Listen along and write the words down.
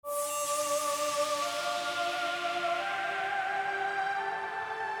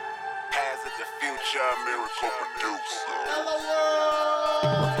Future Miracle Producer.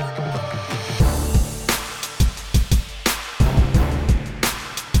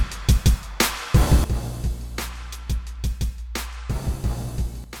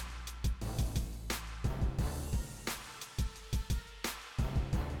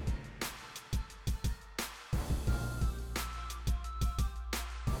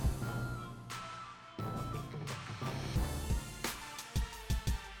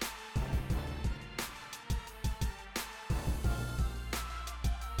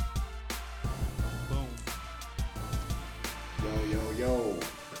 Yo.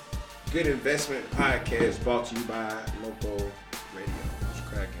 Good Investment Podcast brought to you by Local Radio. It's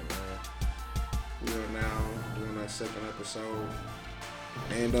cracking, man. We are now doing our second episode.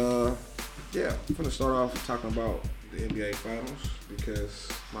 And, I'm going to start off talking about the NBA Finals because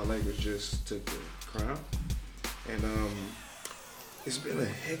my Lakers just took the crown. And, it's been a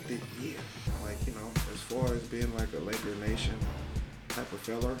hectic year. As far as being like a Laker Nation type of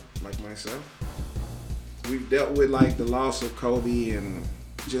fella like myself. We've dealt with like the loss of Kobe and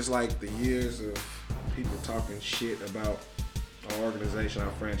just like the years of people talking shit about our organization,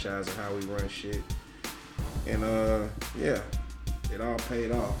 our franchise, and how we run shit. And it all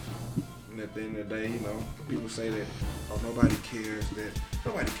paid off. And at the end of the day, people say that nobody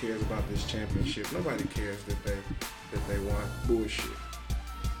cares about this championship. Nobody cares that they won.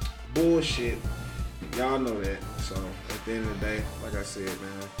 Bullshit. Y'all know that. So at the end of the day, like I said,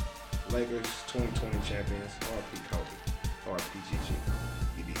 man. Lakers 2020 champions, RP Kobe, RPGG,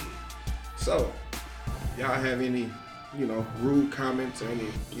 you did. So, y'all have any, rude comments or any,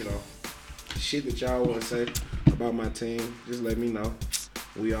 shit that y'all want to say about my team, just let me know.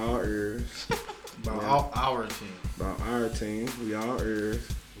 We all ears. About our team. About our team. We all ears.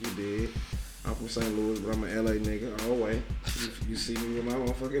 You did. I'm from St. Louis, but I'm an LA nigga all the way. You see me with my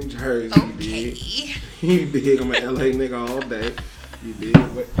motherfucking jersey. Okay. You did. I'm an LA nigga all day. You did.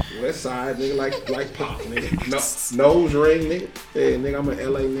 West side, nigga, like pop, nigga. Nose ring, nigga. Yeah, nigga, I'm an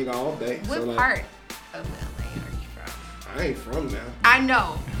LA nigga all day. What part of LA are you from? I ain't from now. I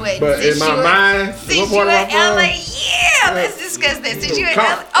know, but in my mind, since what you part in am I LA, from? let's discuss that. Since you in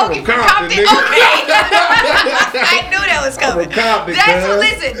Compton. LA, I'm okay, from from Compton, Compton, nigga. okay. I knew that was coming. I'm from Compton,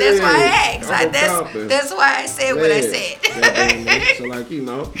 That's why I asked. I'm from Compton. That's why I said what I said.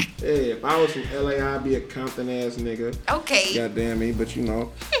 So if I was from LA, I'd be a Compton ass nigga. Okay. Goddamn me, but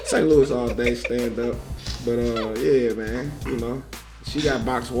St. Louis all day stand up. But yeah, man, she got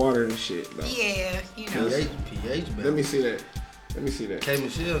boxed water and shit though. Yeah, pH balance. Let me see that. K.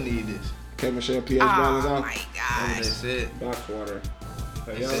 Michelle need this. K. Michelle pH balance Oh off. my That's gosh. what they said. Box water.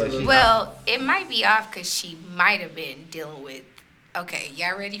 They said she- Well, it might be off because she might have been dealing with. Okay,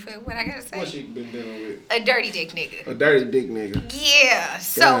 y'all ready for what I gotta say? What she been dealing with? A dirty dick nigga. A dirty dick nigga. Yeah,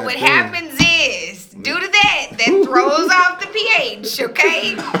 so God what damn. happens is, due to that throws off the pH,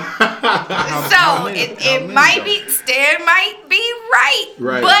 okay? How many It might though? be, Stan might be right.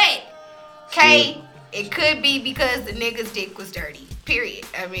 Right. But, Kay, it could be because the nigga's dick was dirty, period.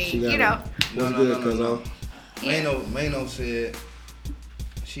 I mean, What's good, cuz Mano said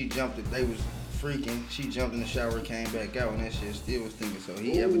she jumped it. They was freaking. She jumped in the shower, came back out, and that shit still was thinking. So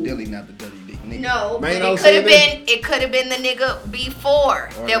he evidently not the dirty dick nigga. No, but Mano it could said have that? been. It could have been the nigga before.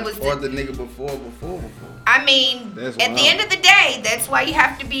 Or the nigga before. I mean, That's at wild. the end of the day, that's why you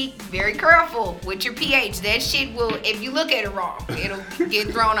have to be very careful with your pH. That shit will, if you look at it wrong, it'll get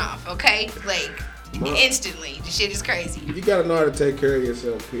thrown off, okay? Like, instantly. The shit is crazy. You gotta know how to take care of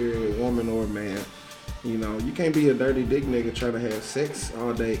yourself, period, woman or man. You can't be a dirty dick nigga trying to have sex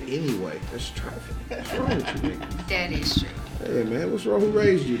all day anyway. That's trifling. What's wrong with you niggas? That is true. Hey man, what's wrong? Who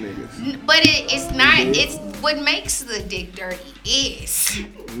raised you niggas? But it's not, it's what makes the dick dirty is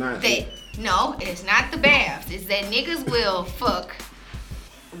Not that, no, it's not the bath. It's that niggas will fuck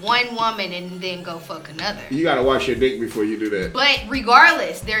one woman and then go fuck another. You gotta wash your dick before you do that. But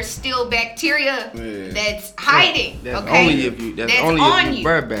regardless, there's still bacteria Man. that's hiding. That's okay? only if you. That's That's only on if you. you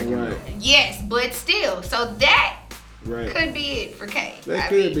bird back in Right. there. Yes, but still. So that Right. could be it for Kay. That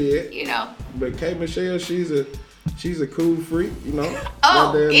could be it. But K. Michelle, she's a cool freak, Oh,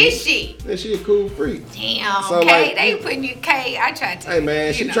 Goddamn, is she? Yeah, she a cool freak. Damn, So, Kay, like, they putting you Kay. I tried to. Hey man,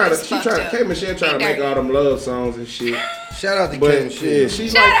 you she know, try it's fucked up. K. Michelle trying to They make dirty. all them love songs and shit. Shout out to K. But Michelle. yeah,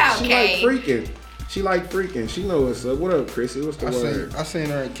 she's Shout out, she Kay. like freaking. She like freaking. She know what's up. What up, Chrissy? What's the word? I seen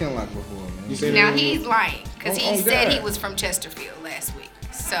her in Kenlock before, man. You seen Now her? he's lying because Oh, he oh, said God. he was from Chesterfield last week.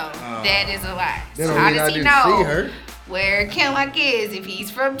 So that is a lie. That So don't how mean I does he didn't know see her. where Kenlock is if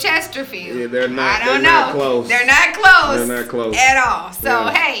he's from Chesterfield? Yeah, they're not. I don't they're know. Not close. They're not close. They're not close. At all. So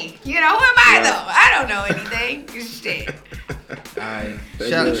Yeah. hey, who am I Yeah. though? I don't know anything. Shit. Alright. They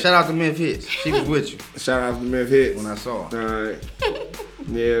Shout good. out to Memphis Hits. She was with you Shout out to Memphis Hits. when I saw her. All right.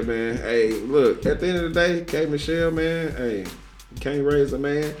 Yeah, man. Hey, look, at the end of the day, K. Michelle, man, hey, you can't raise a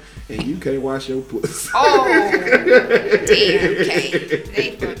man and you can't wash your pussy. Oh, damn, Kay.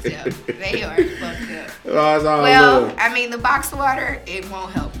 They fucked up. They are fucked up. Oh, it's all Well, love. I mean, the box water, it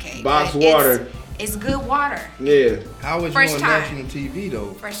won't help, Kay. Box but water. It's good water. Yeah. How was First you on time. national TV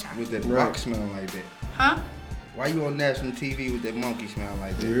though? First time. With that Right. box smelling like that. Huh? Why you on national TV with that monkey smelling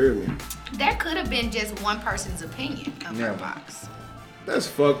like You that? hear me? That could have been just one person's opinion of her Never. box. That's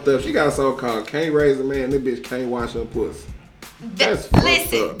fucked up. She got a song called Can't Raise a Man, this bitch can't wash her pussy. That's fucked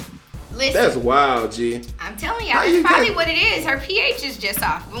Listen. up. Listen. That's wild, G. I'm telling you, How that's you probably got- what it is. Her pH is just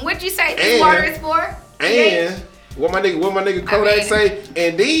off. And what'd you say this And- water is for? And what my nigga Kodak mean- say,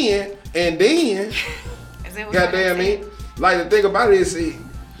 and then, Is that what goddamn I me. Like the thing about it is, see,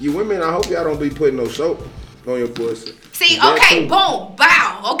 you women, I hope y'all don't be putting no soap on your pussy. See, That okay, too. boom,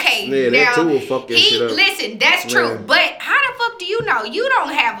 bow, okay. Yeah, that too will fuck that shit up. Listen, that's true. Yeah. But how the fuck do you know? You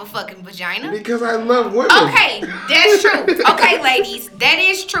don't have a fucking vagina. Because I love women. Okay, that's true. Okay, ladies, that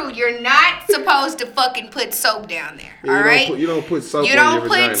is true. You're not supposed to fucking put soap down there. Yeah, All right? You don't put soap You on don't your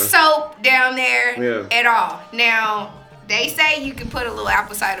put vagina. soap down there Yeah. at all. Now, they say you can put a little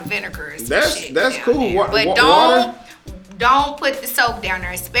apple cider vinegar or some That's- shit that's down cool. there. Wa- But wa- don't water? don't put the soap down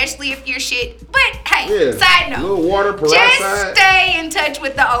there, especially if you're shit. But hey, Yeah. side note. Little water, Just peroxide. stay in touch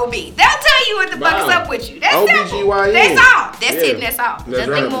with the OB. They'll tell you what the fuck is Wow. up with you. That's OBGYN. simple. That's all. That's Yeah. it. That's all. That's Nothing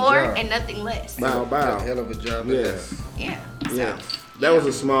right. more Job. and nothing less. Bow, bow. Hell of a job. Yes. Yeah. So, Yeah. That was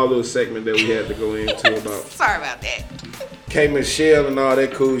a small little segment that we had to go into about sorry about that. K. Michelle and all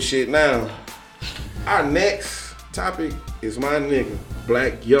that cool shit. Now, our next topic is my nigga,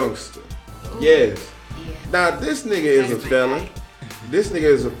 Black Youngster. Yes. Yeah. Now, this nigga is a That's my felon. guy. This nigga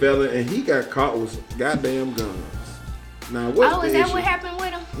is a felon, and he got caught with some goddamn guns. Now, what's Oh, the is that issue? what happened with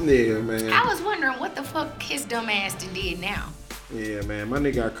him? Yeah, man. I was wondering what the fuck his dumb ass did now. Yeah, man. My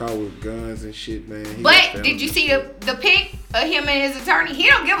nigga got caught with guns and shit, man. He got But felons. did you see the pic of him and his attorney? He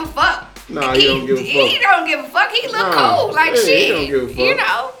don't give a fuck. Nah, he don't give a He fuck. don't give a fuck. He look Nah, cool like yeah, he shit. don't give a fuck. You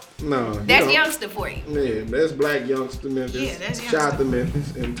know, No, he that's don't. youngster for you. Yeah, that's Black Youngster Memphis. Yeah, that's Shout out to youngster.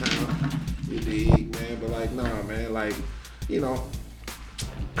 Memphis in town. You dig, man? But like, nah, man. Like, you know,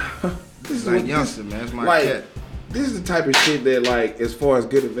 this is Like what youngster, man. It's my like, cat. this is the type of shit that, like, as far as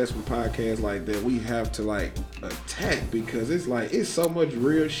good investment podcasts, like that, we have to like attack because it's like it's so much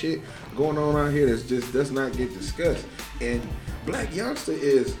real shit going on out here that's just does not get discussed. And Black Youngster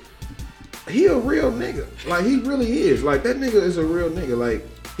is he a real nigga. Like he really is. Like that nigga is a real nigga. Like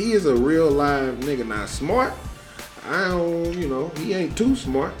he is a real live nigga. Not smart. I don't, you know, he ain't too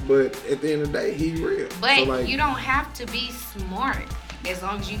smart, but at the end of the day, he real. But So, like, you don't have to be smart as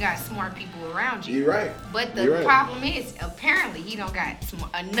long as you got smart people around you. you're right. But the You're right. problem is, apparently, he don't got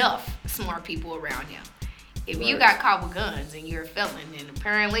enough smart people around him. If you Right. got caught with guns and you're a felon, then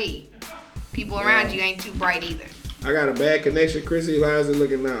apparently people around you ain't too bright either. I got a bad connection, Chrissy. How's it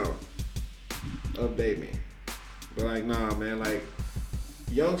looking now? Update me. But like, nah, man. Like,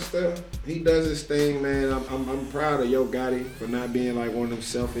 Youngster, he does his thing, man. I'm proud of Yo Gotti for not being like one of them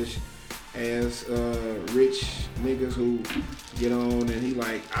selfish ass rich niggas who get on and he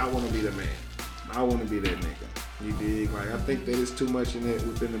like, I want to be the man. I want to be that nigga. You dig? Like, I think that it's too much in it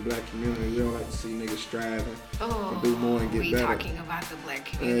within the black community. We don't like to see niggas striving Oh, to do more and get we better. talking about the black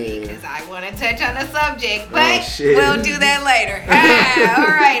community Yeah. because I want to touch on the subject, but shit. we'll do that later. All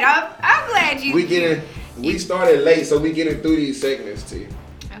right, I'm glad you. We started late, so we getting through these segments to you.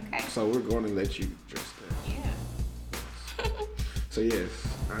 Okay. So we're going to let you address that. Yeah. So yes,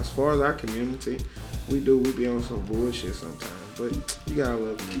 as far as our community, we be on some bullshit sometimes. But you gotta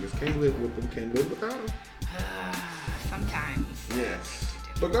love niggas. Can't live with them, can't live without them. Sometimes. Yes.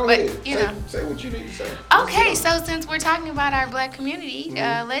 But go But, ahead. you know. Say what you need to say. Okay, Let's go. so since we're talking about our black community,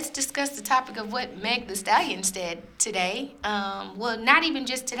 Mm-hmm. let's discuss the topic of what Meg Thee Stallion said today. Well, not even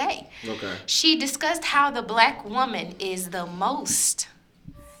just today. Okay. She discussed how the black woman is the most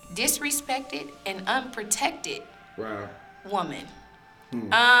disrespected and unprotected Wow. woman.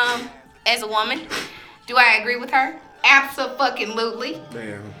 As a woman, do I agree with her? Absolutely.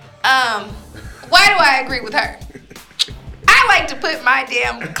 Damn. Why do I agree with her? I like to put my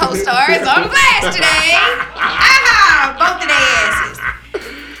damn co-stars on blast today. Aha! Both of their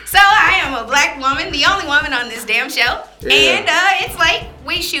asses. So I am a black woman, the only woman on this damn show. Yeah. And it's late.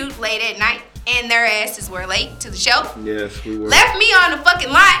 We shoot late at night. And their asses were late to the show. Yes, we were. Left me on the fucking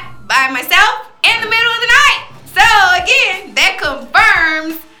lot by myself in the middle of the night. So again, that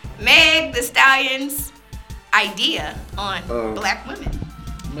confirms Meg Thee Stallion's idea on black women.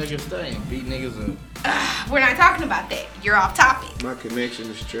 Megan Thee Stallion beat niggas up. We're not talking about that. You're off topic. My connection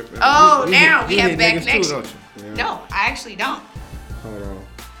is tripping. Oh, You now we hit have bad niggas too, connection. don't you? Yeah. No, I actually don't. Hold on.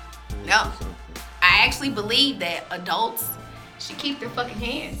 No. I actually believe that adults should keep their fucking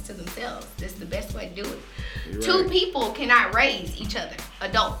hands to themselves. This is the best way to do it. You're Two right. people cannot raise each other.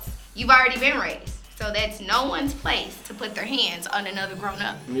 Adults. You've already been raised. So that's no one's place to put their hands on another grown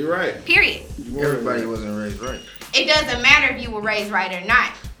up. You're right. Period. Everybody wasn't raised right. It doesn't matter if you were raised right or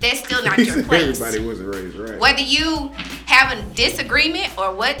not. That's still not your place. Everybody wasn't raised right. Whether you have a disagreement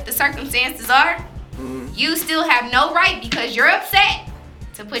or what the circumstances are, Mm-hmm. you still have no right because you're upset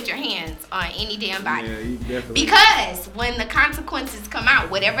to put your hands on any damn body. Yeah, you definitely. Because when the consequences come out,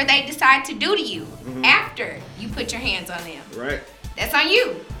 whatever they decide to do to you Mm-hmm. after you put your hands on them, Right. that's on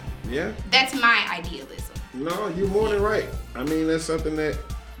you. Yeah. That's my idealism. No, you're more than right. I mean, that's something that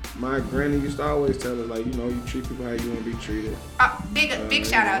my granny used to always tell us. Like, you know, you treat people how you want to be treated. Big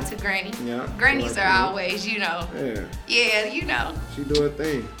shout out to Granny. Yeah. Grannies Like, are you know. always, Yeah. Yeah, you know. She do her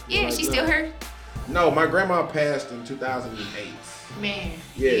thing. Yeah, Like, she's still here. No, my grandma passed in 2008. Man.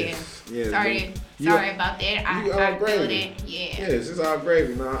 Yes, Yeah. yes, Sorry about that. I feel gravy. it. Yeah. Yes, it's all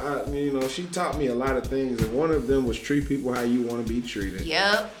gravy. Now, you know, she taught me a lot of things, and one of them was treat people how you want to be treated.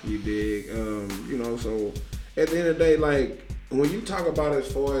 Yep. You dig? You know, so at the end of the day, like when you talk about as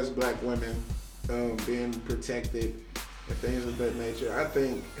far as black women being protected and things of that nature, I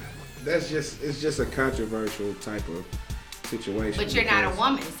think it's just a controversial type of situation. But you're not a because-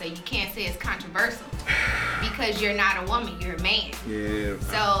 woman, so you can't say it's controversial. Because you're not a woman, you're a man. Yeah.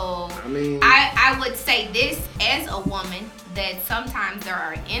 So I mean, I would say this as a woman, that sometimes there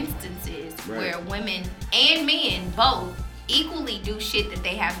are instances Right. where women and men both equally do shit that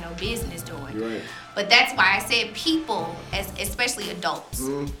they have no business doing. You're right. But that's why I said people, especially adults,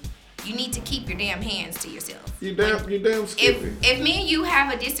 Mhm. you need to keep your damn hands to yourself. You damn skippy. If me and you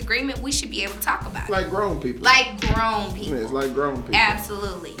have a disagreement, we should be able to talk about It's it. like grown people. Like grown Yeah, people. it's like grown people.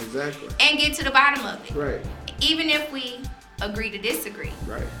 Absolutely. Exactly. And get to the bottom of it. Right. Even if we agree to disagree.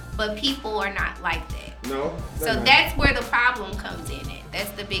 Right. But people are not like that. No. So they're not. that's where the problem comes in at. That's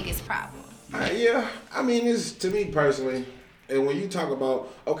the biggest problem. Yeah, I mean, it's to me personally, and when you talk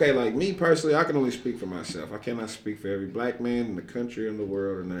about, okay, like me personally, I can only speak for myself. I cannot speak for every black man in the country, in the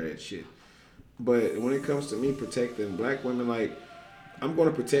world, and none of that shit. But when it comes to me protecting black women, like, I'm going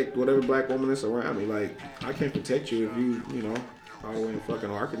to protect whatever black woman that's around me. Like, I can't protect you if you know, all the way in fucking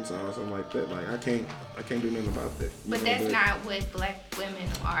Arkansas or something like that. Like, I can't do nothing about that. You But know, that's not what black women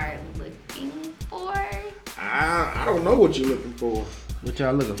are looking for. I don't know what you're looking for. What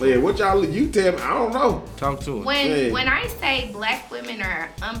y'all looking for? Yeah, what y'all, you tell me, I don't know. Talk to us. When I say black women are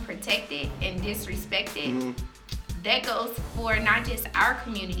unprotected and disrespected, Mm-hmm. that goes for not just our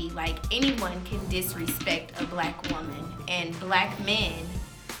community. Like anyone can disrespect a black woman, and black men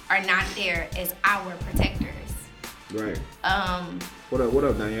are not there as our protectors. Right. What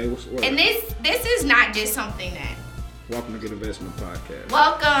up, Danielle? What And up? this is not just something that. Welcome to Good Investment Podcast.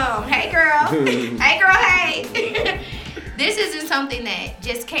 Welcome, hey girl, hey girl, hey. This isn't something that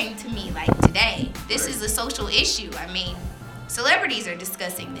just came to me like today. This is a social issue. I mean, celebrities are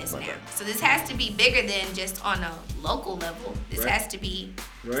discussing this now. So this has to be bigger than just on a local level. This Right. has to be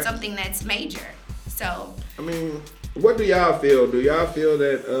Right. something that's major. So I mean, what do y'all feel? Do y'all feel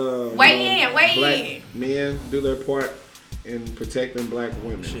that Weigh in. black men do their part in protecting black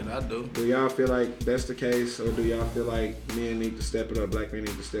women? Shit, I do. Do y'all feel like that's the case, or do y'all feel like men need to step it up, black men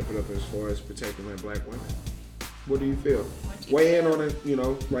need to step it up as far as protecting their black women? What do you feel? What you Weigh in feel? on it, you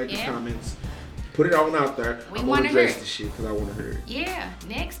know, write the Yeah. comments. Put it on out there. We I'm wanna gonna hear address it. the shit because I want to hear it. yeah,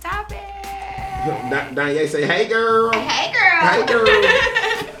 next topic. Danye say, hey girl. Hey girl. Hey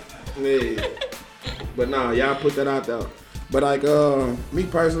girl. Yeah. But nah, y'all put that out there. But like me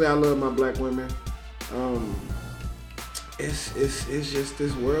personally, I love my black women. It's just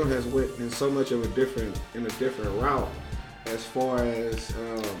this world has went in so much of a different route as far as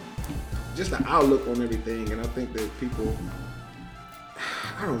just the outlook on everything, and I think that people,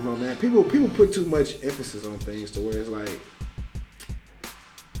 I don't know, man. People put too much emphasis on things to where it's like,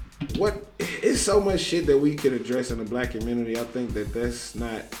 what? It's so much shit that we could address in the black community. I think that that's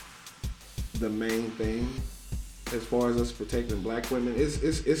not the main thing as far as us protecting black women.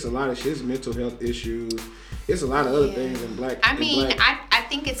 It's a lot of shit. It's mental health issues. It's a lot of other things in black. I mean, in black. I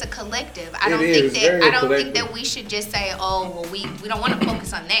think it's a collective. I It don't is think that very I don't collective. think that we should just say, oh, well, we don't want to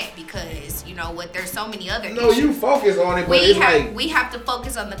focus on that because you know what? There's so many other No, issues. you focus on it, but it's like We have to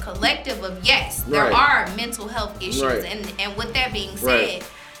focus on the collective of yes, there Right. are mental health issues, Right. and with that being said, Right.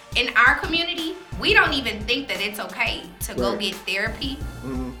 in our community, we don't even think that it's okay to go Right. get therapy,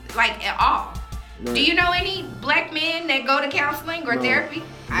 Mhm. like at all. Right. Do you know any black men that go to counseling or No. therapy?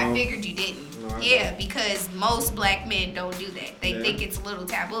 I No. figured you didn't. No, I Yeah, don't. because most black men don't do that. They Yeah. think it's a little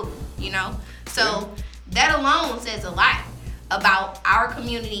taboo, you know? So that alone says a lot about our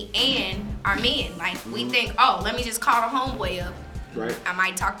community and our men. Like, we think, oh, let me just call the homeboy up. Right. I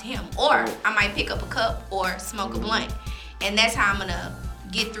might talk to him. Or Right. I might pick up a cup or smoke a blunt. And that's how I'm going to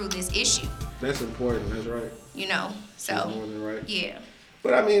get through this issue, That's important. That's right. you know? That's more So, than right. yeah.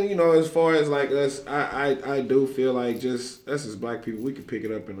 But I mean, you know, as far as like us, I do feel like just us as black people, we can pick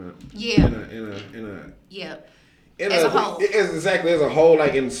it up in a Yeah. in Yeah. a As a whole. It's exactly as a whole,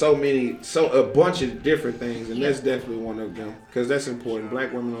 like in a bunch of different things, and that's definitely one of them because that's important.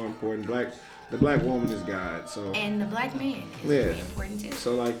 Black women are important. The black woman is God. So And the black man is Yeah. really important too.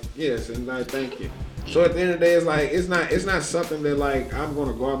 so like yes, and I thank you. So at the end of the day, it's like it's not something that like I'm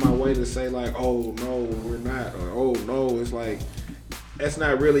gonna go out my way to say like, oh no, we're not, or oh no, it's like that's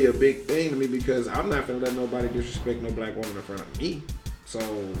not really a big thing to me because I'm not gonna let nobody disrespect no black woman in front of me. So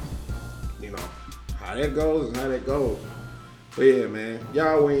you know how that goes is how that goes. But yeah, man,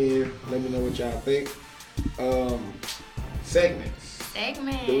 y'all weigh in. Let me know what y'all think. Segments.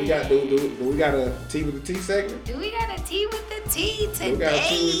 Segment. Do we got a T with the T segment? Do we got a tea with the tea today? We got a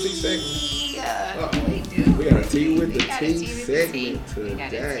tea with the tea segment. We do. We got a tea with We the got a tea tea with the segment tea. We got a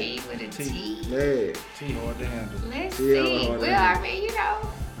today. tea with a Tea. tea. Yeah. T hard to handle. Let's Tea on see. hard Well, handle. I mean, you know.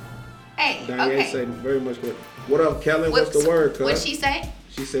 Hey, Diane okay. said very much good. What up, Kellen? What's the word, cuz? What'd she say?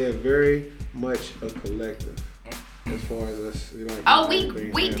 She said very much a collective. As far as us, you know. Oh,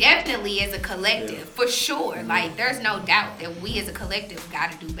 everything, we yeah. definitely as a collective, Yeah. for sure. Like, there's no doubt that we as a collective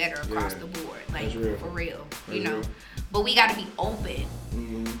got to do better across Yeah. the board. Like, That's real. for real. That's You know. real. But we got to be open.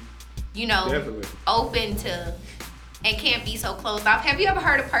 Mhm. You know. Definitely. Open to, and can't be so closed off. Have you ever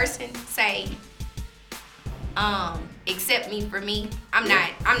heard a person say, accept me for me? I'm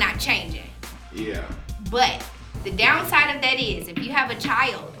not changing. Yeah. But the downside of that is if you have a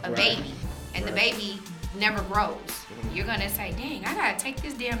child, a Right. baby, and the Right. baby never grows, you're gonna say, dang, I gotta take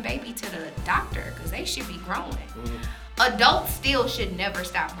this damn baby to the doctor because they should be growing. Adults still should never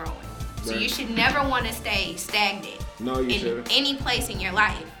stop growing. So Right. you should never want to stay stagnant No, you in shouldn't. any place in your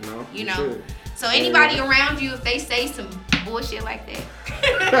life. No, you you know. shouldn't. So anybody around you, if they say some bullshit like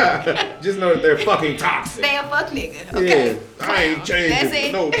that, Just know that they're fucking toxic. they a fuck nigga. Okay. Yeah. I ain't changing That's for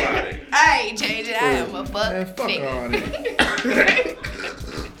it. nobody. I ain't changing. I am a fuck Man, fuck nigga. all that.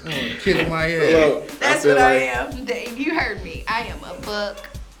 Kiss my head. Look, That's feel what I like- am. Dave, you heard me. I am a fuck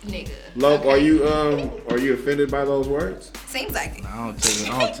nigga. Loke, Okay? are you offended by those words? Seems like it. I don't take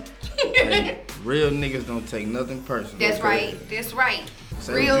it. Hey, real niggas don't take nothing personal. That's Okay. right. That's right.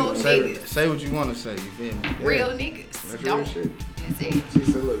 Say Real what you, niggas. say what you want to say. You feel me? Real niggas. That's Don't. real shit. That's it.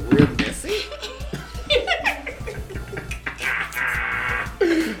 She said, look, real messy.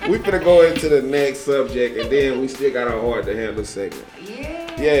 We finna go into the next subject, and then we still got our hard to handle segment.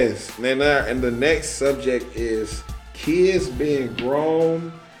 Yeah. Yes, and the next subject is kids being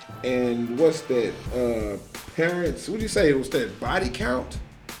grown, and what's that? Parents. What do you say? What's that? Body count?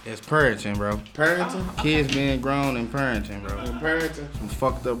 It's parenting, bro. Parenting. Kids being grown and parenting, bro. And parenting. Some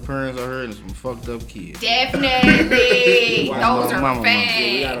fucked up parents I heard and some fucked up kids. Definitely. Wow. Those are Mama.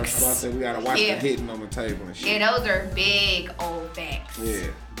 Yeah, facts. we gotta watch Yeah. the hitting on the table and shit. Yeah, those are big old facts. Yeah,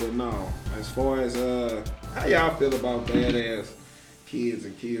 but no. As far as how y'all feel about badass kids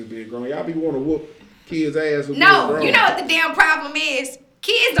and kids being grown? Y'all be want to whoop kids' ass who being No, grown? you know what the damn problem is?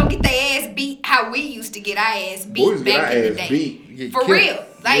 Kids don't get their ass beat how we used to get our ass beat Boys get back our in the ass day. You get For killed. real.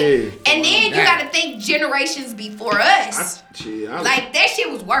 Like, Yeah. and then you That. gotta think generations before us. I Like, that shit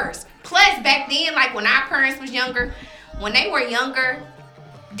was worse. Plus, back then, like when our parents was younger, when they were younger,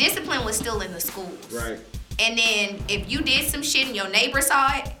 discipline was still in the schools. right. And then if you did some shit and your neighbor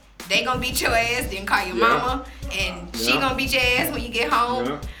saw it, they gonna beat your ass, then call your Yeah. mama, and she Yeah. gonna beat your ass when you get home.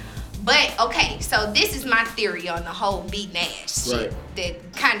 Yeah. But okay, so this is my theory on the whole beating ass shit Right.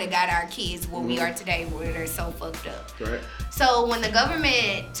 that kind of got our kids where we are today, where they're so fucked up. Right. So when the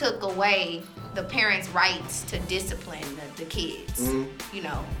government took away the parents' rights to discipline the kids, you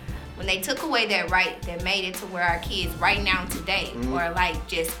know, when they took away that right, that made it to where our kids right now today are like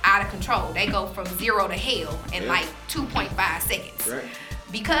just out of control. They go from 0 to hell in Yeah. like 2.5 seconds. Right.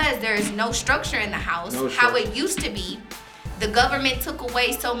 Because there's no structure in the house, No how structure. it used to be. The government took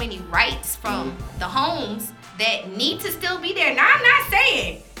away so many rights from the homes that need to still be there. Now, I'm not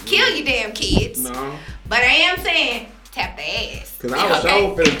saying kill your damn kids, No. but I am saying tap the ass. Cause I was Okay?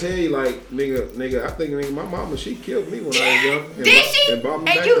 so finna tell you, like, nigga, I think my mama, she killed me when I was young. And Did she? And brought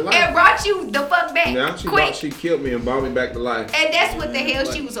me And back you to life. and brought you the fuck back Yeah, quick. she killed me and brought me back to life. And that's what the hell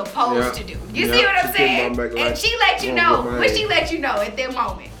she was supposed to do. You Yeah, see what I'm she couldn't saying? bring back life. And she let you Oh, know. good What man. she let you know at that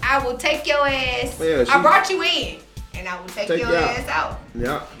moment? I will take your ass. Yeah, I she- brought you in, and I will take Take your you out. ass out.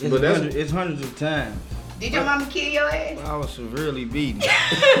 Yeah, It's, but that's it's hundreds of times. Did your mama kill your ass? I was severely beaten.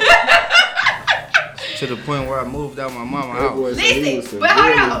 To the point where I moved out my mama that boy house. said he was Listen, but hold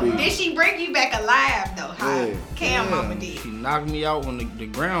severely on. beat. Did she bring you back alive though? How Yeah. Cam mama did. She knocked me out when the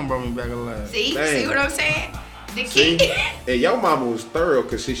ground brought me back alive. See Dang. what I'm saying? The See, kid. and your mama was thorough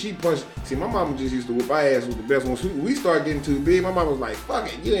because she punched. See, my mama just used to whip our ass with the best. Once we started getting too big, my mama was like,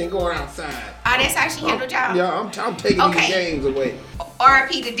 "Fuck it, you ain't going outside." Oh, that's how she handled y'all. Yeah, I'm taking Okay. these games away.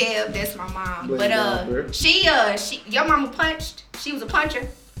 R.I.P. to Deb. That's my mom. Bless But God, bro. she your mama punched. She was a puncher.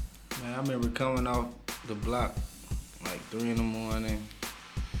 Man, I remember coming off the block like 3 in the morning,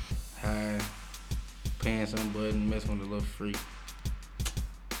 high, pants unbuttoned, messing with a little freak.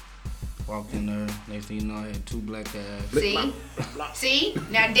 Walked in there. Next thing you know, I had 2 black eyes. See?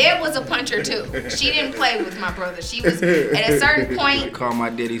 Now Deb was a puncher too. She didn't play with my brother. She was at a certain I point. called my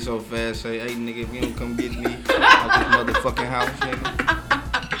daddy so fast, say, "Hey nigga, if you don't come get me out this motherfucking house, nigga."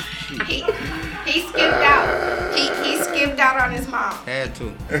 He skipped out. He skipped out on his mom. Had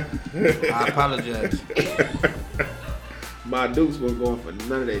to. I apologize. My Dukes wasn't going for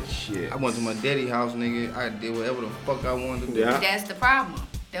none of that shit. I went to my daddy house, nigga. I did whatever the fuck I wanted to do. Yeah. That's the problem.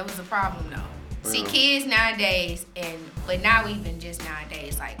 That was the problem though. See, Wow. kids nowadays, but now even just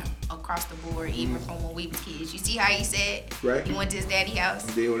nowadays, like across the board, even from when we was kids. You see how he said Right. he went to his daddy house?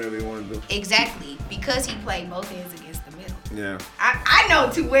 Did whatever he wanted to do. Exactly, because he played both ends against the middle. Yeah. I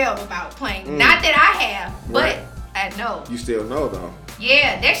know too well about playing. Not that I have, but Right. I know. You still know though.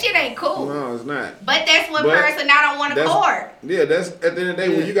 Yeah, that shit ain't cool. No, it's not. But that's one But person I don't want to that's- court. Yeah, that's at the end of the day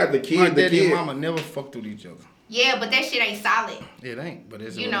when you got the kid. My the daddy kid. and mama never fucked with each other. Yeah, but that shit ain't solid. It ain't, but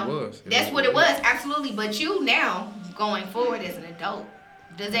it's You what know, it was. that's what it was, absolutely. But you now, going forward as an adult,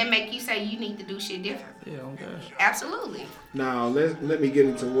 does that make you say you need to do shit different? Yeah, oh gosh. Absolutely. Now let me get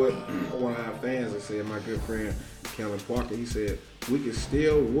into what one of our fans has said. My good friend Kellen Parker, he said we can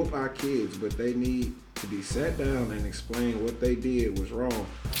still whoop our kids, but they need to be sat down and explain what they did was wrong.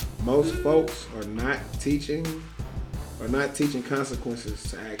 Most folks are not teaching consequences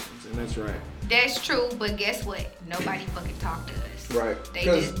to actions, and that's right. That's true, but guess what? Nobody fucking talk to us. Right. They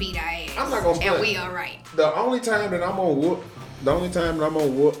 'Cause just beat our ass. I'm not gonna and front. we alright. The only time that I'm gonna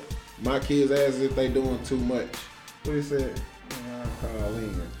whoop my kids' ass is if they doing too much. What he said? I'll call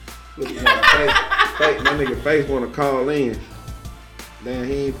in. Look at my face. My nigga face wanna call in. Damn,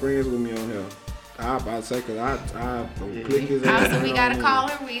 he ain't friends with me on here. I about to say, cause I click his ass. So we down got a on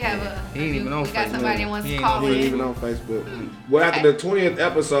caller. We have He ain't even on we got Facebook. somebody that wants He to ain't call on him. He ain't in. even on Facebook. Well, after the 20th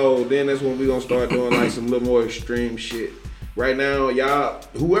episode, then that's when we gonna start doing like some little more extreme shit. Right now, y'all,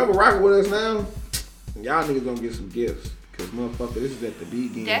 whoever rocking with us now, y'all niggas gonna get some gifts. Cause motherfucker, this is at the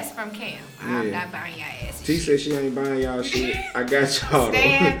beginning. That's from Cam. I'm Yeah. not buying y'all ass. T said she ain't buying y'all shit. I got y'all though.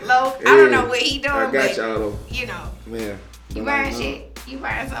 Stand low. I don't know what he doing, I got but y'all though. you know, Yeah. you But I buying know. shit. You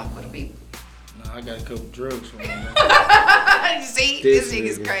buying something for the people. Nah, I got a couple drugs for him, man. See, This this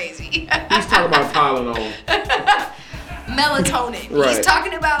nigga's nigga. crazy. He's talking about Tylenol. Melatonin. Right. He's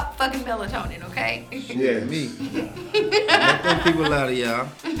talking about fucking melatonin, okay? Yeah. Me. Let them people out of y'all.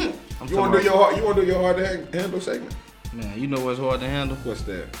 I'm You wanna do your hard to handle segment? Man, you know what's hard to handle? What's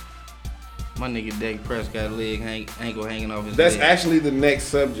that? My nigga Dak Prescott ankle hanging off his That's leg. actually the next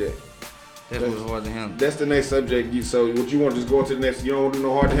subject. That's what's hard to handle. That's the next subject. So what you want to just go into the next? You don't want to do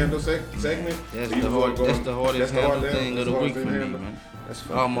no hard to handle segment? That's So you the just hard. wanna That's go the on- hardest that's the handle thing of the week for me, handle? man. That's I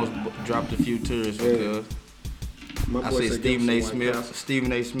fucking almost dropped a few tears Yeah. because My I boy said said Stephen give A. him some White Smith. Castle.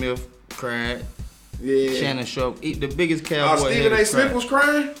 Stephen A. Smith cried. Yeah. Shannon Sharp, the biggest Oh, cowboy. Stephen A. head Smith cried. was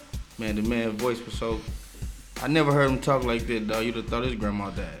crying. Man, the man's voice was so. I never heard him talk like that, dog. You'd have thought his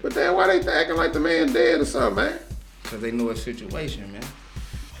grandma died. But then why they acting like the man dead or something, man? Cause they know his situation, man.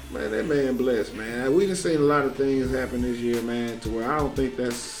 Man, that man blessed, man. We done seen a lot of things happen this year, man, to where I don't think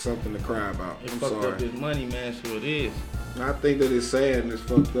that's something to cry about. It I'm fucked sorry. up his money, man. So it is. I think that it's sad and it's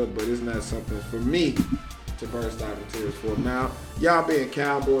fucked up, but it's not something for me to burst out in tears for. Now, y'all being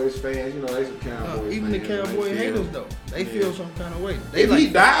Cowboys fans, you know, they some Cowboys Even the fans, man. Cowboy They haters feel- though, they Yeah. feel some kind of way. If he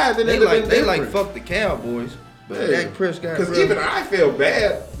died, then they it'd have like been they like different. fuck the Cowboys, but Yeah. Dak Prescott. Because bro, even I feel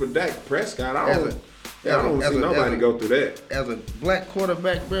bad for Dak Prescott. I don't see nobody go through that. as a black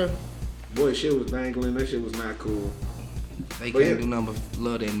quarterback, bro, Boy, shit was dangling. That shit was not cool. they But can't yeah. do nothing but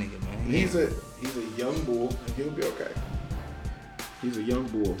love that nigga, man. He's a young bull, and he'll be okay. He's a young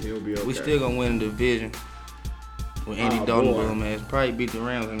bull. He'll be okay. We still gonna win the division with Andy Oh, Dalton, boy. bro, man. Probably beat the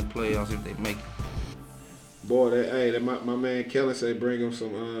Rams in the playoffs if they make it. Boy, my man Kelly said bring him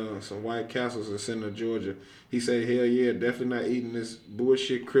some White Castles and send to Georgia. He said, hell yeah, definitely not eating this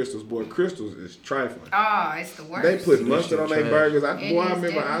bullshit Crystals. Boy, Crystals is trifling. Oh, it's the worst. They put This mustard shit on their trash. burgers. It I is remember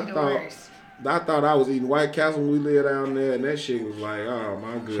I definitely the thought worst. I thought I was eating White Castle when we lived down there, and that shit was like, oh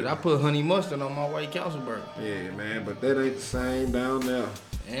my Shit, goodness. I put honey mustard on my White Castle burger. Yeah, man, but that ain't the same down there.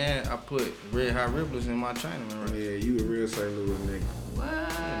 And I put red hot ribblers in my Chinaman rice. Yeah, you a real St. Louis nigga.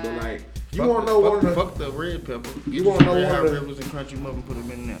 What? But like, you Fuck wanna the- know one of the fuck the red pepper. You Get wanna know red one hot of the- ribblers and crunchy muffin, put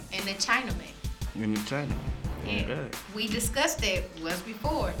them in there. And the Chinaman. In the Chinaman. And Okay. we discussed that once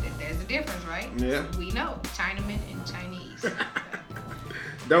before that there's a difference, right? Yeah. We know Chinaman and Chinese.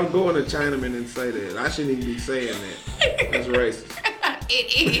 Don't go into Chinaman and say that. I shouldn't even be saying that. That's racist.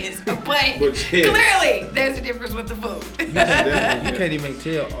 It is, but But yeah. clearly there's a difference with the food. You can't even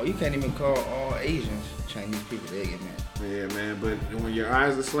tell. You can't even call all Asians Chinese people. They get mad. Yeah, man, but when your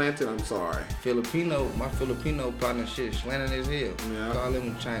eyes are slanted, I'm sorry. My Filipino partner shit slanted as hell. Yeah. Call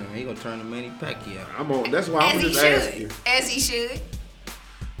him Chinaman. He gonna turn to Manny Pacquiao. I'm on. That's why I'm As gonna he just ask you. should. As he should.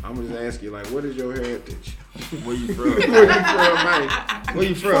 I'm gonna just ask you, like, what is your heritage? Where you from? Where you from, man? Where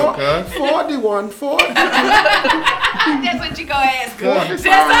you from, cuz? 41, 40. That's what you gonna ask him. Forty-five.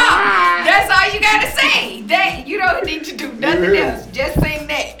 That's all you gotta say. That you don't need to do nothing Yeah. else. Just sing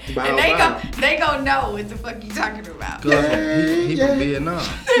that. Bow, And bow. they gonna know what the fuck you talking about. Cuz he from Vietnam.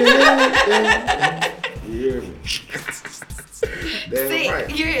 You hear me? Damn See,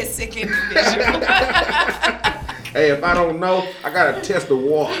 right. you're a sick individual. Hey, if I don't know, I gotta test the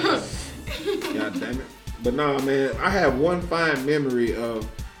waters. God damn it. But nah, man, I have one fine memory of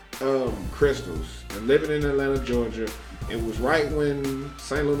Crystals. And living in Atlanta, Georgia, it was right when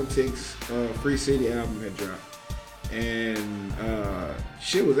St. Lunatic's Free City album had dropped. And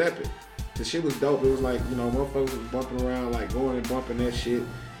shit was epic. The shit was dope. It was like, you know, motherfuckers was bumping around, like going and bumping that shit.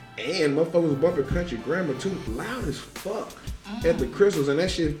 And motherfuckers was bumping country grammar too, loud as fuck at the Crystals. And that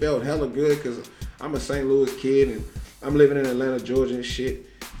shit felt hella good because I'm a St. Louis kid and I'm living in Atlanta, Georgia and shit.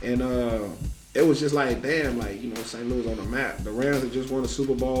 And it was just like, damn, like, you know, St. Louis on the map. The Rams had just won the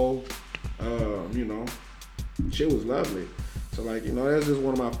Super Bowl. You know, shit was lovely. So like, you know, that's just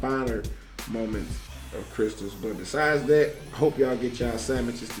one of my finer moments of Crystals. But besides that, hope y'all get y'all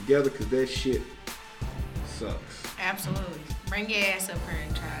sandwiches together because that shit sucks. Absolutely. Bring your ass up here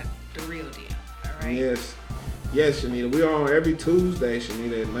and try the real deal. All right. Yes. Yes, Shanita. We're on every Tuesday,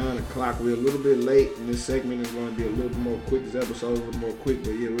 Shanita, at 9 o'clock. We're a little bit late, and this segment is going to be a little bit more quick. This episode is a little more quick,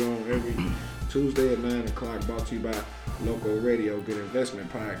 but yeah, we're on every Tuesday at 9 o'clock, brought to you by Local Radio, Good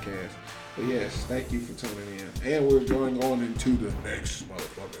Investment Podcast. But yes, thank you for tuning in. And we're going on into the next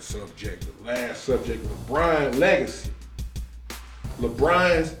motherfucking subject, the last subject, LeBron legacy.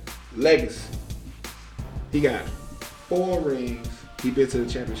 LeBron's legacy. He got 4 rings. He been to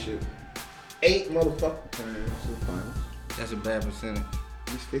the championship 8 motherfucking times to the finals. That's a bad percentage.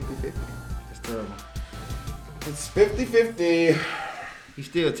 It's 50-50. That's terrible. It's 50-50. He's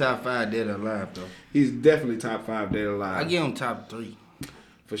still top 5 dead or alive though. He's definitely top 5 dead alive. I give him top 3.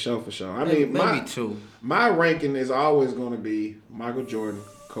 For sure, for sure. I Maybe, mean, maybe 2. my ranking is always going to be Michael Jordan,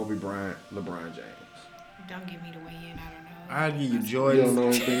 Kobe Bryant, LeBron James. Don't give me the way in. I don't know. I'll give you You Jordan. don't know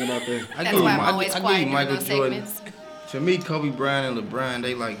anything about that? That's why I'm always quiet in those segments. To me, Kobe Bryant and LeBron,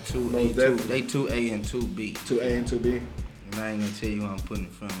 they like two Most A, definitely. they 2A and 2B. 2A and 2B. And I ain't gonna tell you who I'm putting in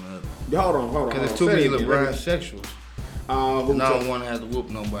front of the Hold other. on. Because it's Say too many it again. LeBron sexuals. Who And I don't took- want to have to whoop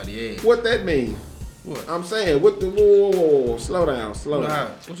nobody ass. What that mean? What? I'm saying, what the whoa, slow down. Nah,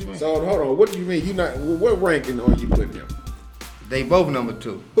 what you mean? So hold on, what do you mean? You not what ranking are you putting him? They both number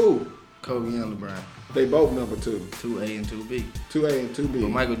 2. Who? Kobe and LeBron. They both number 2. 2A and 2B. 2A and 2B. But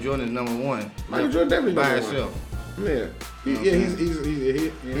Michael Jordan is number 1. Michael Jordan definitely by number 1. himself. Yeah. He's a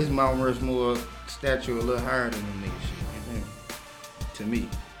hit. Yeah. His Mount Rushmore statue a little higher than them niggas shit. You know? To me.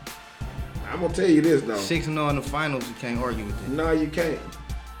 I'm gonna tell you this though. 6-0 in the finals, you can't argue with that. No, you can't.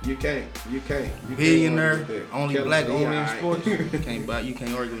 You can't. Billionaire, argue with that. only Kelly black said, only in "Yeah, sports. alright." You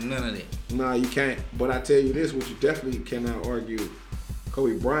can't argue with none of that. Nah, you can't. But I tell you this, what you definitely cannot argue.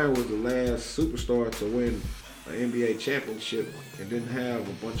 Kobe Bryant was the last superstar to win an NBA championship and didn't have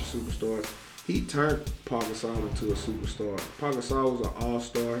a bunch of superstars. He turned Paul Gasol into a superstar. Paul Gasol was an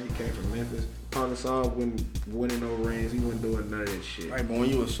all-star. He came from Memphis. Paul Gasol wasn't winning no rings. He wasn't doing none of that shit. Right, but when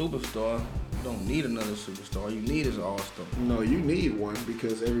you a superstar, you don't need another superstar. You need is an all-star. No, you need one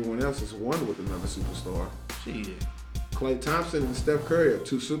because everyone else has won with another superstar. Shit. Klay Thompson and Steph Curry are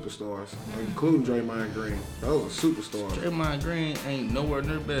 2 superstars, including Draymond Green. Those are superstars. Draymond Green ain't nowhere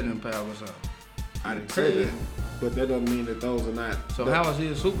near better than Paul Gasol. I didn't say that, but that doesn't mean that those are not. So how is he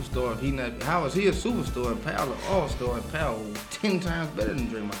a superstar if he not? How is he a superstar and Powell an all-star and Powell 10 times better than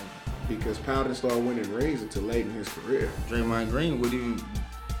Draymond Green? Because Powell didn't start winning rings until late in his career. Draymond Green would even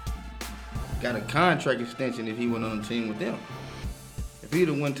got a contract extension if he went on a team with them. If he'd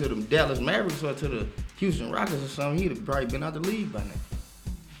have went to the Dallas Mavericks or to the Houston Rockets or something, he'd have probably been out the league by now.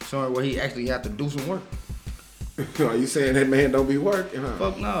 somewhere where he actually have to do some work. Are you saying that man don't be working, huh?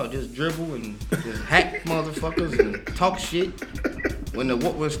 Fuck no, just dribble and just hack motherfuckers and talk shit.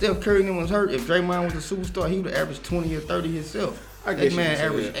 When Steph Curry and them was hurt, if Draymond was a superstar, he would have averaged 20 or 30 himself. I guess That man you could say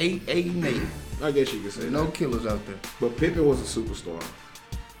averaged that. 8 and 8. I guess you could say No that. killers out there. But Pippen was a superstar.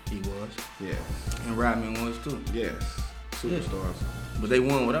 He was. Yes. And Rodman was too. Yes. Superstars. But they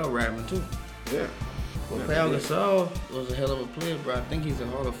won without Rodman too. Yeah. Well, Yeah, Pau they did. Gasol was a hell of a player, bro. I think he's a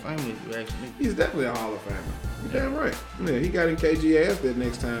Hall of Famer if you ask me. He's definitely a Hall of Famer. You're damn right. Yeah, he got in KG ass that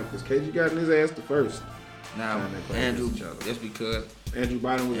next time because KG got in his ass the first. Now, Time they played Andrew, against each other. that's because Andrew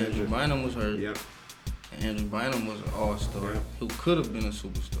Bynum was Andrew injured. Bynum was hurt. Yep. And Andrew Bynum was an all-star Yep. who could have been a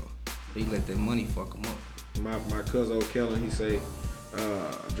superstar. But he let that money fuck him up. My cousin O'Kellen, he say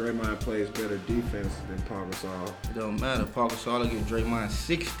Draymond plays better defense than Paul Gasol. It don't matter. Paul Gasol will give Draymond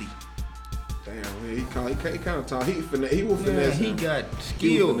 60. Damn, he kind of tall. He will Man, finesse. he him. got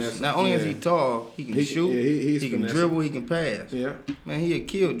skills. finesse, Not only is he yeah. tall, he can He- shoot, yeah, he's he can finesse. dribble, he can pass. Yeah. Man, he'll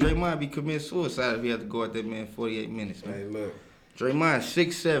kill. Draymond be committing suicide if he had to go at that man 48 minutes, man. Hey, look. Draymond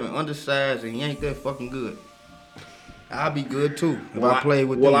 6'7", undersized, and he ain't that fucking good. I'll be good too if I play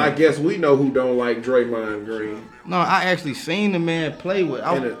with Well, them. I guess we know who don't like Draymond Green. No, I actually seen the man play with.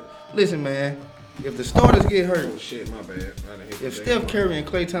 And it- Listen, man, if the starters get hurt, Oh shit, my bad. I done hit if the Steph damn Curry and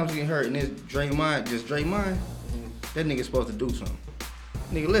Klay Thompson get hurt and it's Draymond, that nigga supposed to do something.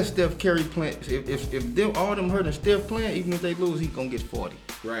 Nigga, let Steph Curry play. If them, all them hurt and Steph playing, even if they lose, he gonna get 40.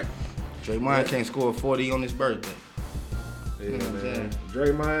 Right. Draymond can't score 40 on his birthday. Yeah, You know what I'm man. saying?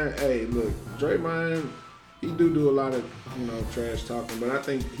 Draymond, hey, look, Draymond, he do a lot of, trash talking, but I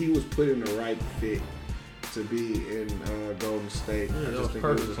think he was put in the right fit to be in Golden State. Yeah, I that just was think it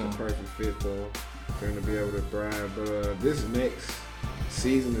perfect was for just him. the perfect fit for him to be able to thrive. But this next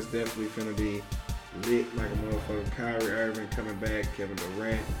season is definitely finna be lit like a motherfucker. Kyrie Irving coming back, Kevin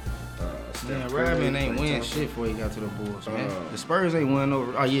Durant. Steph Man, Curry, Rodman ain't Klay win Thompson. shit before he got to the Bulls, man. Uh, The Spurs ain't won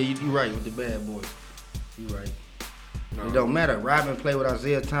over. Oh yeah, you right with the bad boys. You right. No. It don't matter. Rodman played with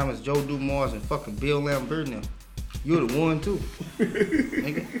Isaiah Thomas, Joe Dumars, and fucking Bill Lambert now. You would've won too.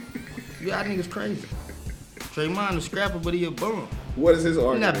 Nigga. Y'all niggas crazy. Draymond a scrapper, but he a bum. What is his He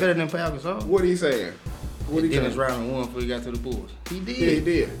argument? not better than Pau Gasol. What he saying? What he Dennis saying? Rodman won before he got to the Bulls. He did. Yeah, he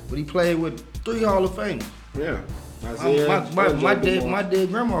did. But he played with 3 Hall of Famers. Yeah. My Isaiah, my dead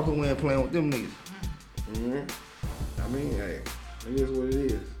grandma could win playing with them niggas. I mean, hey, it is what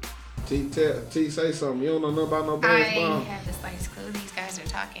it is. T, say something. You don't know nothing about no I basketball. have the slightest clue. These guys are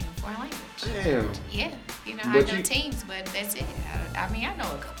talking foreign language. Damn. Yeah, I But know you- teams, but that's it. I mean, I know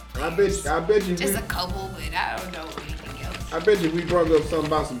a couple. I players. bet you. Just a couple, but I don't know anything else. I bet you we brought up something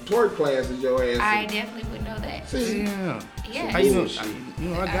about some twerk classes your ass. I definitely would know that. See, Yeah. Yeah. How you know? Bullshit.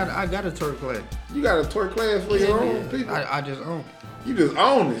 I got a Turk class. you got a twerk class for your own people. I just own. You just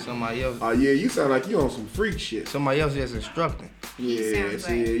own it. Somebody else. Oh yeah, you sound like you on some freak shit. Somebody else just instructing. Yeah, sounds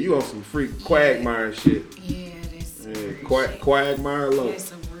see, like- you on some freak quagmire shit. Yeah, that's Yeah, quagmire low. that's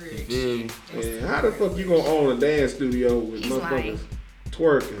some real Feel shit. me? Yeah, how the fuck you gonna own a dance studio with He's motherfuckers like-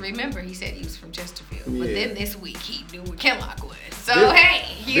 twerking? Remember, he said he was from Chesterfield, Yeah. but then this week he knew what Kenlock was. So This- hey,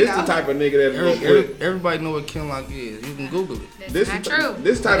 you This know, the type of nigga that's gonna put. Everybody know what Kinlock is. You can Google it. that's This not is true.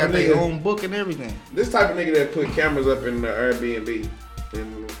 This They type got of their nigga. own book and everything. This type of nigga that put cameras up in the Airbnb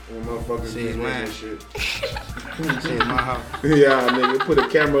and when motherfuckers See, be it's making mine. shit. Said my house. Yeah, nigga, put a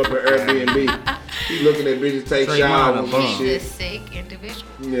camera up in Airbnb. He looking at bitches take Straight showers mind, and a bum. He's a shit. sick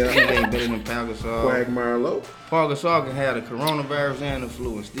individual. Yeah, He ain't better than Pau Gasol. Quagmire low. Paul Gasol can have the coronavirus and the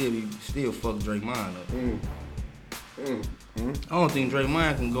flu and still fuck Draymond up. I don't think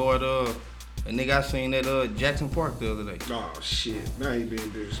Draymond can guard a nigga I seen at Jackson Park the other day. Oh shit, now he being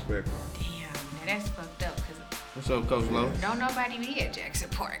disrespectful. Damn, now that's fucked up because What's up, Coach Lowe? don't nobody be at Jackson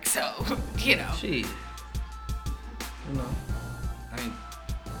Park, so you know. Shit. You know, I ain't.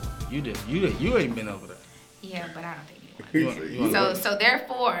 You ain't been over there. Yeah, but I don't think you He You said, want- "You you want- know, So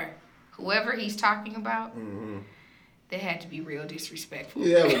therefore, whoever he's talking about, that had to be real disrespectful.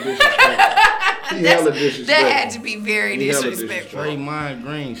 he hella disrespectful. He hella disrespectful. That had to be very He hella disrespectful. Draymond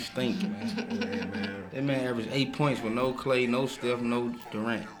Green stink, man. Yeah, man. That man averaged 8 points with no Klay, no Steph, no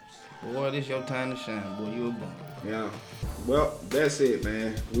Durant. Boy, this your time to shine, boy. You a bum. Yeah. Well, that's it,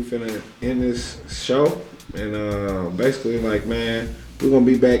 man. We finna end this show. And basically, like, man, we're gonna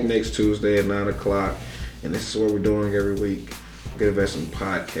be back next Tuesday at 9 o'clock. And this is what we're doing every week. Good Investment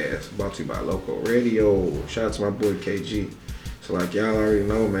Podcast, brought to you by Local Radio. Shout out to my boy KG. So like y'all already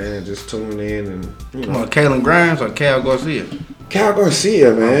know, man, just tune in and you Come know. on, Kalen Grimes or Cal Garcia? Cal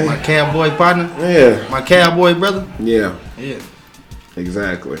Garcia, man. My cowboy partner? Yeah. My cowboy brother? Yeah. Yeah.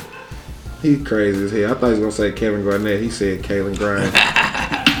 Exactly. He crazy as hell. I thought he was gonna say Kevin Garnett. He said Kalen Grimes.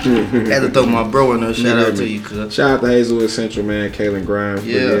 Had to throw my bro in there. Shout out to you, cuz. Shout out to Hazelwood Central, man. Kaylin Grimes.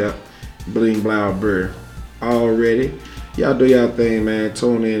 Yeah. Bling Blau Burr. Already. Y'all do y'all thing, man.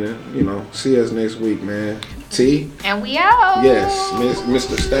 Tune in and, see us next week, man. T. And we out. Yes,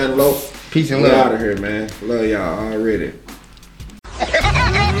 Mr. Stanlow. Peace and We love. out of here, man. Love y'all already.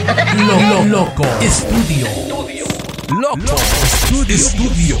 Loco Estudio. Loco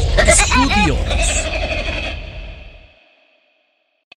Estudio.